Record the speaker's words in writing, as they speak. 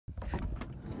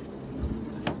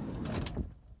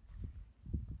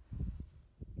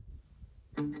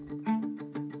Hey,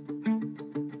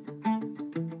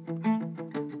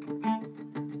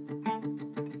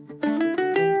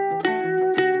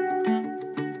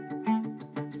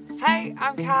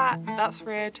 I'm Kat, that's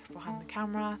Rid behind the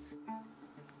camera,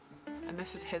 and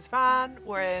this is his van.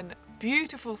 We're in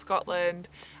beautiful Scotland,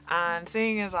 and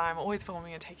seeing as I'm always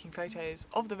filming and taking photos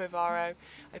of the Vivaro,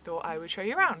 I thought I would show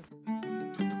you around.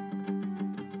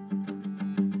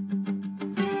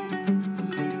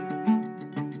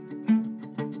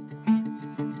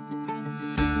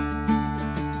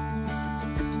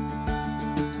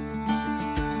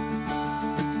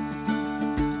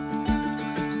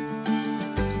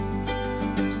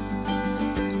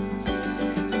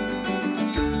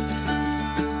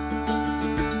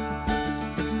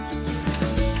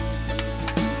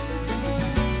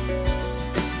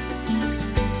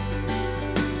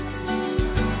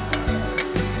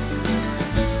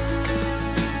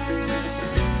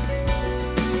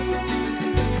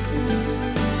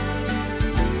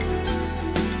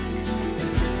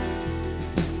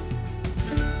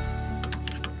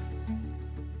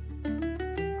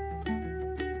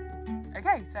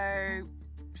 Okay, so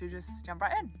should we just jump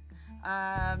right in?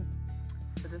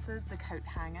 So this is the coat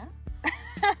hanger.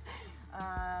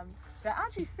 They're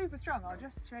actually super strong. I'll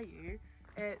just show you.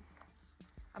 It's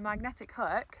a magnetic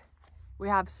hook. We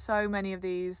have so many of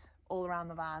these all around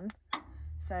the van.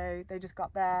 So they just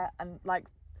got there, and like,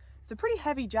 it's a pretty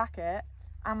heavy jacket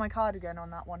and my cardigan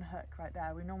on that one hook right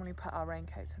there. We normally put our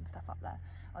raincoats and stuff up there.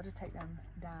 I'll just take them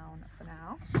down for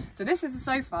now. So this is a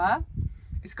sofa.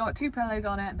 It's got 2 pillows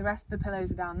on it, the rest of the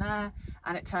pillows are down there,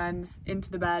 and it turns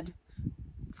into the bed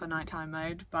for nighttime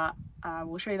mode, but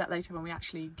we'll show you that later when we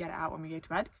actually get it out when we go to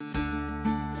bed.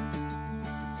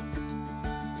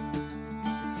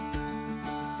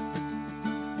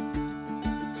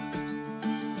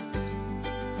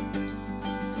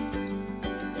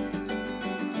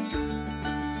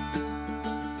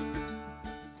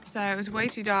 So it was way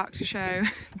too dark to show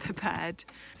the bed,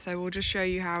 so we'll just show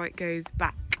you how it goes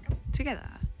back together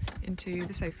into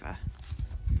the sofa.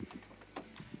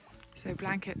 So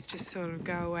blankets just sort of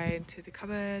go away into the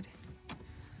cupboard,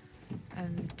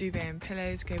 and duvet and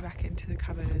pillows go back into the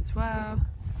cupboard as well.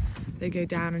 They go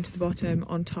down into the bottom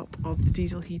on top of the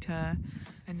diesel heater,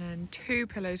 and then 2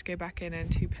 pillows go back in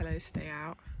and 2 pillows stay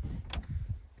out.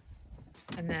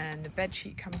 And then the bed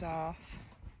sheet comes off.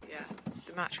 Yeah,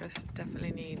 the mattress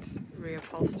definitely needs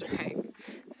reupholstering.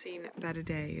 Seen better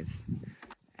days.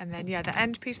 And then yeah, the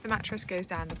end piece of the mattress goes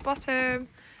down the bottom,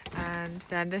 and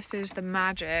then this is the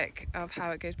magic of how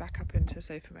it goes back up into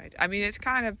sofa mode. I mean, it's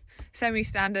kind of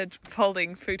semi-standard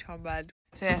folding futon bed.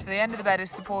 So yeah, so the end of the bed is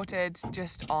supported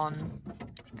just on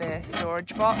the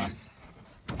storage box,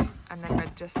 and then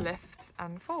it just lifts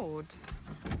and folds.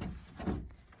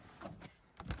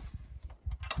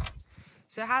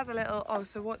 So it has a little, oh,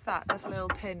 so what's that? That's a little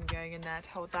pin going in there to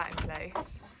hold that in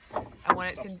place. And when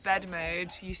it's in bed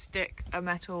mode, you stick a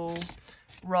metal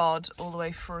rod all the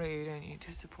way through, don't you,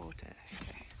 to support it?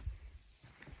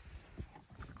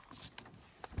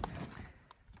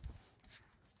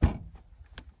 Okay.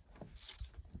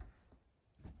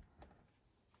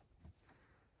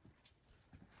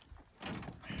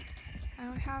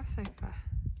 And we have a sofa.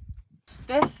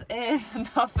 This is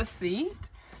another seat.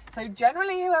 So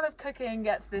generally whoever's cooking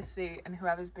gets this seat, and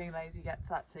whoever's being lazy gets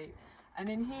that seat. And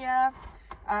in here,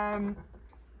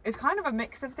 it's kind of a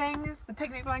mix of things. The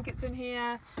picnic blanket's in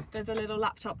here, there's a little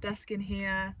laptop desk in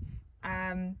here,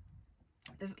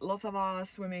 there's lots of our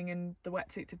swimming and the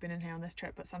wetsuits have been in here on this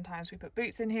trip, but sometimes we put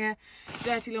boots in here.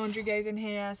 Dirty laundry goes in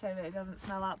here so that it doesn't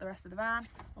smell out the rest of the van.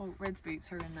 Oh, Red's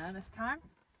boots are in there this time.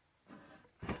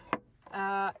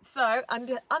 So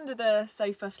under the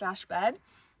sofa slash bed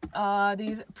are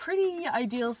these pretty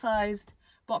ideal sized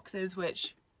boxes,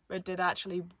 which Red did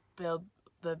actually build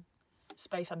the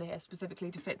space under here specifically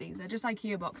to fit these. They're just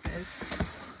IKEA boxes.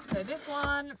 So this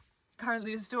one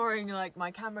currently is storing like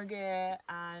my camera gear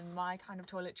and my kind of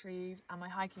toiletries and my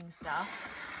hiking stuff,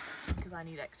 because I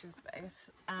need extra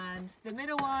space. And the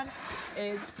middle one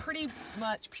is pretty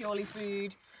much purely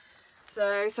food.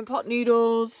 So some pot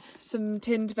noodles, some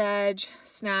tinned veg,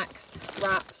 snacks,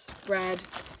 wraps, bread,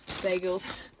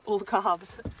 bagels, all the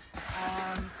carbs.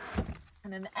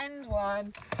 And then the end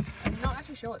one, I'm not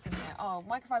actually sure what's in here. Oh,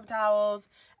 microfiber towels,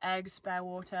 eggs, spare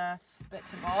water,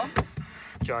 bits and bobs.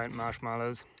 Giant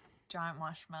marshmallows. Giant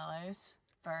marshmallows,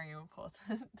 very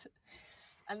important.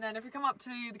 And then if we come up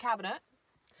to the cabinet,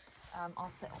 I'll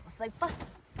sit on the sofa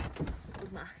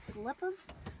with my slippers.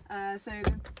 So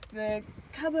the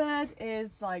cupboard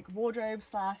is like wardrobe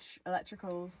slash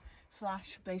electricals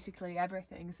slash basically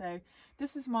everything. So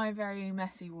this is my very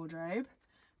messy wardrobe.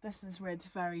 This is Red's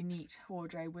very neat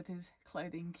wardrobe with his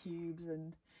clothing cubes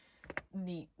and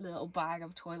neat little bag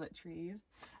of toiletries.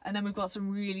 And then we've got some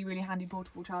really, really handy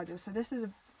portable chargers. So this is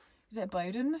it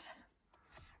Bowden's?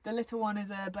 The little one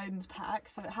is a Bowden's pack.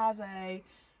 So it has a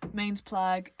mains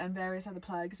plug and various other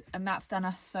plugs, and that's done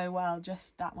us so well,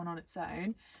 just that one on its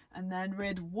own. And then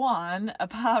Rid won a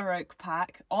Power Oak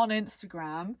pack on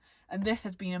Instagram, and this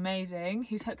has been amazing.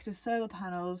 He's hooked his solar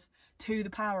panels to the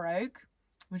Power Oak,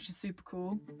 which is super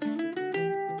cool.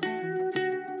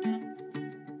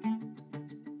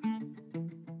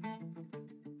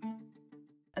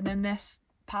 And then this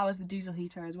powers the diesel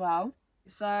heater as well.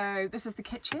 So this is the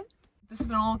kitchen. This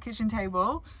is an old kitchen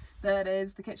table that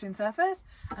is the kitchen surface,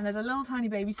 and there's a little tiny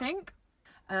baby sink,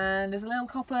 and there's a little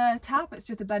copper tap. It's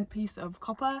just a bent piece of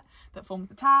copper that forms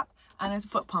the tap, and there's a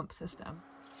foot pump system.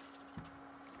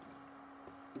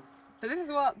 So this is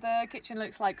what the kitchen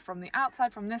looks like from the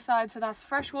outside, from this side. So that's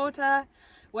fresh water,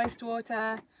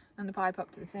 wastewater, and the pipe up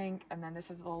to the sink, and then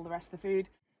this is all the rest of the food.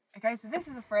 Okay, so this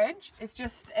is a fridge. It's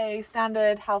just a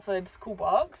standard Halford's cool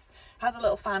box. It has a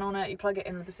little fan on it. You plug it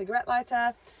in with a cigarette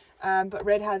lighter. But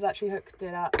Red has actually hooked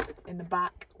it up in the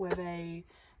back with a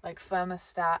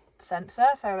thermostat sensor,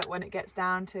 so that when it gets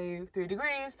down to 3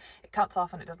 degrees, it cuts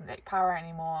off and it doesn't take power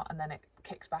anymore, and then it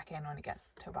kicks back in when it gets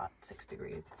to about 6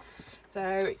 degrees.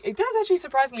 So it does actually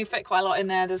surprisingly fit quite a lot in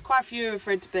there. There's quite a few of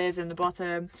Fred's beers in the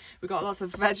bottom. We've got lots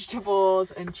of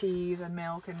vegetables and cheese and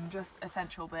milk and just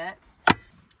essential bits.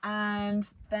 And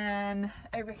then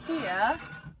over here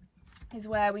is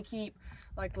where we keep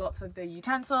lots of the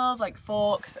utensils, like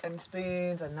forks and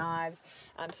spoons and knives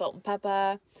and salt and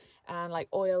pepper, and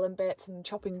oil and bits, and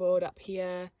chopping board up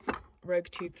here, rogue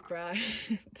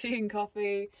toothbrush, tea and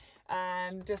coffee,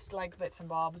 and just bits and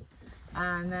bobs.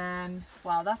 And then,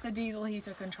 well, that's the diesel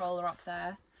heater controller up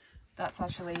there. That's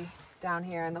actually down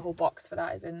here, and the whole box for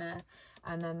that is in there.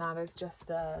 And then that is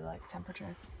just a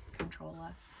temperature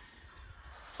controller.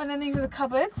 And then these are the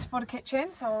cupboards for the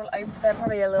kitchen, so they're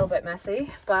probably a little bit messy,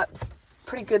 but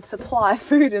pretty good supply of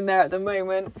food in there at the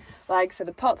moment. So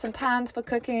the pots and pans for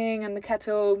cooking, and the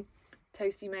kettle,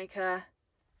 toasty maker,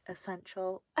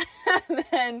 essential. And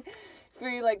then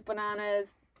food like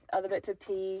bananas, other bits of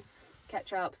tea,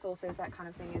 ketchup, sauces, that kind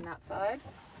of thing in that side.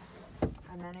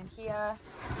 And then in here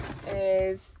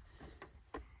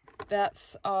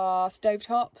that's our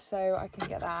stovetop, so I can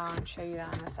get that out and show you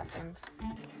that in a second.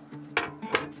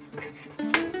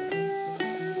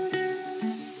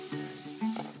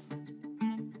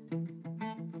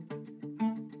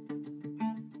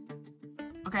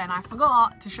 Okay, and I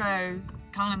forgot to show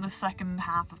kind of the second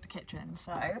half of the kitchen,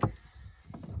 so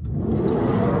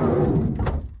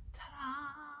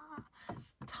ta-da!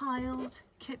 Tiled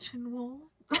kitchen wall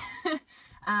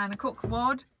and a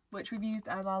corkboard, which we've used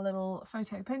as our little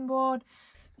photo pin board.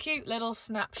 Cute little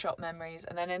snapshot memories.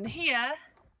 And then in here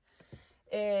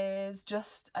is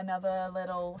just another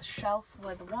little shelf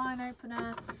with a wine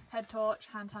opener, head torch,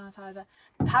 hand sanitizer.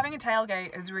 Having a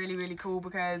tailgate is really, really cool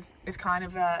because it's kind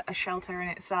of a shelter in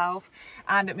itself,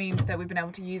 and it means that we've been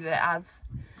able to use it as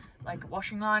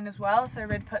washing line as well. So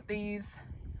Rid put these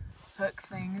hook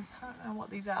things, I don't know what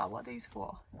these are. What are these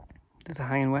for? They're the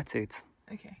hanging wetsuits.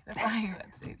 Okay, they're hanging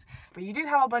wetsuits. But you do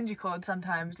have a bungee cord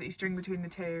sometimes that you string between the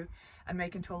two and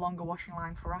make into a longer washing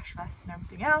line for rash vests and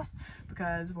everything else,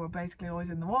 because we're basically always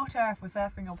in the water if we're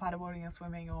surfing or paddleboarding or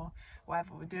swimming or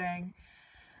whatever we're doing.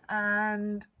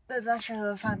 And there's actually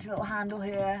a fancy little handle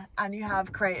here, and you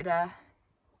have created a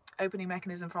opening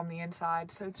mechanism from the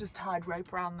inside, so it's just tied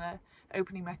rope around the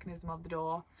opening mechanism of the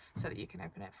door so that you can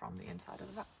open it from the inside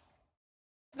of that.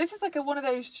 This is one of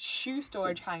those shoe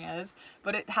storage hangers,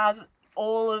 but it has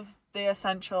all of the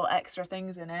essential extra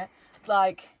things in it,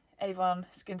 like Avon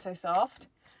Skin So Soft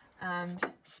and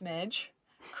Smidge,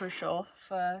 crucial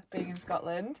for being in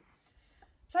Scotland.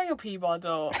 Is that your pee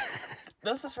bottle?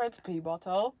 This is Red's pee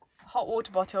bottle. Hot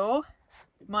water bottle,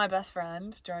 my best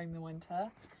friend during the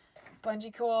winter.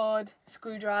 Bungee cord,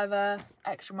 screwdriver,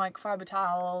 extra microfiber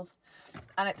towels,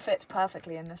 and it fits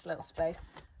perfectly in this little space.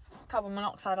 Carbon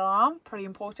monoxide alarm, pretty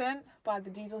important, by the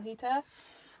diesel heater.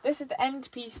 This is the end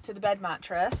piece to the bed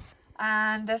mattress,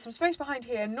 and there's some space behind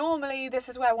here. Normally this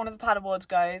is where one of the paddleboards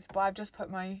goes, but I've just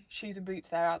put my shoes and boots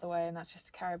there out of the way, and that's just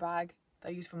a carry bag that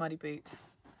I use for muddy boots.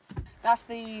 That's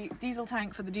the diesel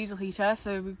tank for the diesel heater,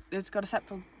 so it's got a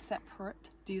separate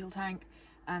diesel tank,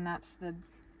 and that's the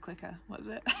clicker. What is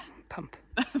it? Pump.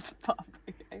 That's the pump.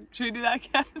 Okay, should we do that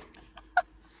again?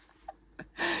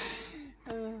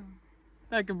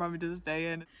 I can probably just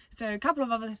stay in. So a couple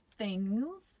of other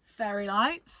things. Fairy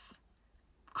lights,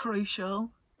 crucial,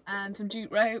 and some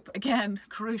jute rope, again,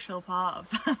 crucial part of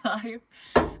that life.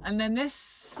 And then this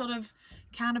sort of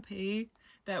canopy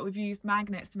that we've used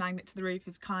magnets to magnet to the roof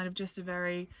is kind of just a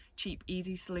very cheap,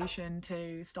 easy solution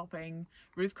to stopping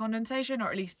roof condensation, or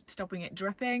at least stopping it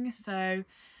dripping. So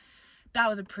that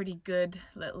was a pretty good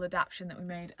little adaptation that we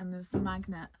made. And there's the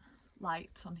magnet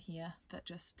lights on here that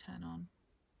just turn on.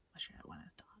 I'll show it when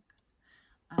it's dark.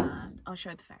 And I'll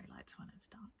show the fairy lights when it's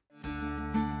dark.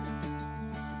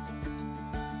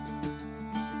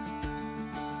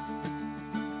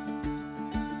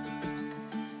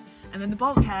 And then the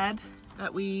bulkhead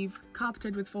that we've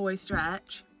carpeted with 4-way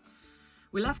stretch,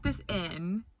 we left this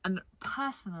in, and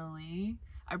personally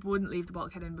I wouldn't leave the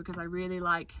bulkhead in because I really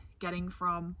like getting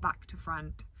from back to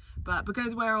front, but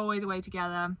because we're always away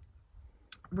together,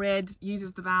 Rid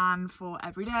uses the van for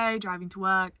every day, driving to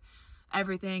work,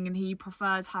 everything, and he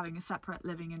prefers having a separate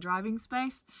living and driving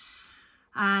space.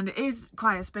 And it is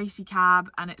quite a spacey cab,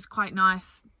 and it's quite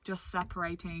nice just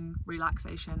separating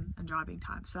relaxation and driving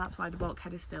time. So that's why the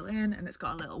bulkhead is still in, and it's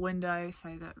got a little window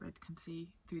so that Rid can see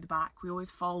through the back. We always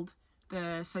fold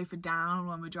the sofa down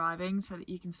when we're driving so that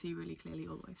you can see really clearly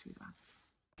all the way through the van.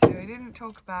 So we didn't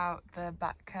talk about the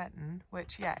back curtain,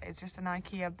 which, yeah, it's just an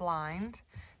IKEA blind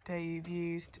that you've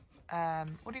used,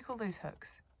 what do you call those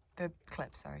hooks? The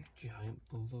clips, sorry. Giant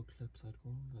bulldog clips, I'd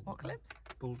call them. What clips?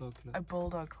 Bulldog clips. Oh,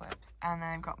 bulldog clips. And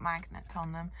they've got magnets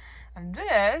on them. And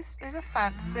this is a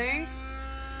fancy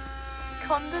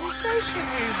condensation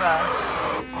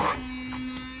hoover.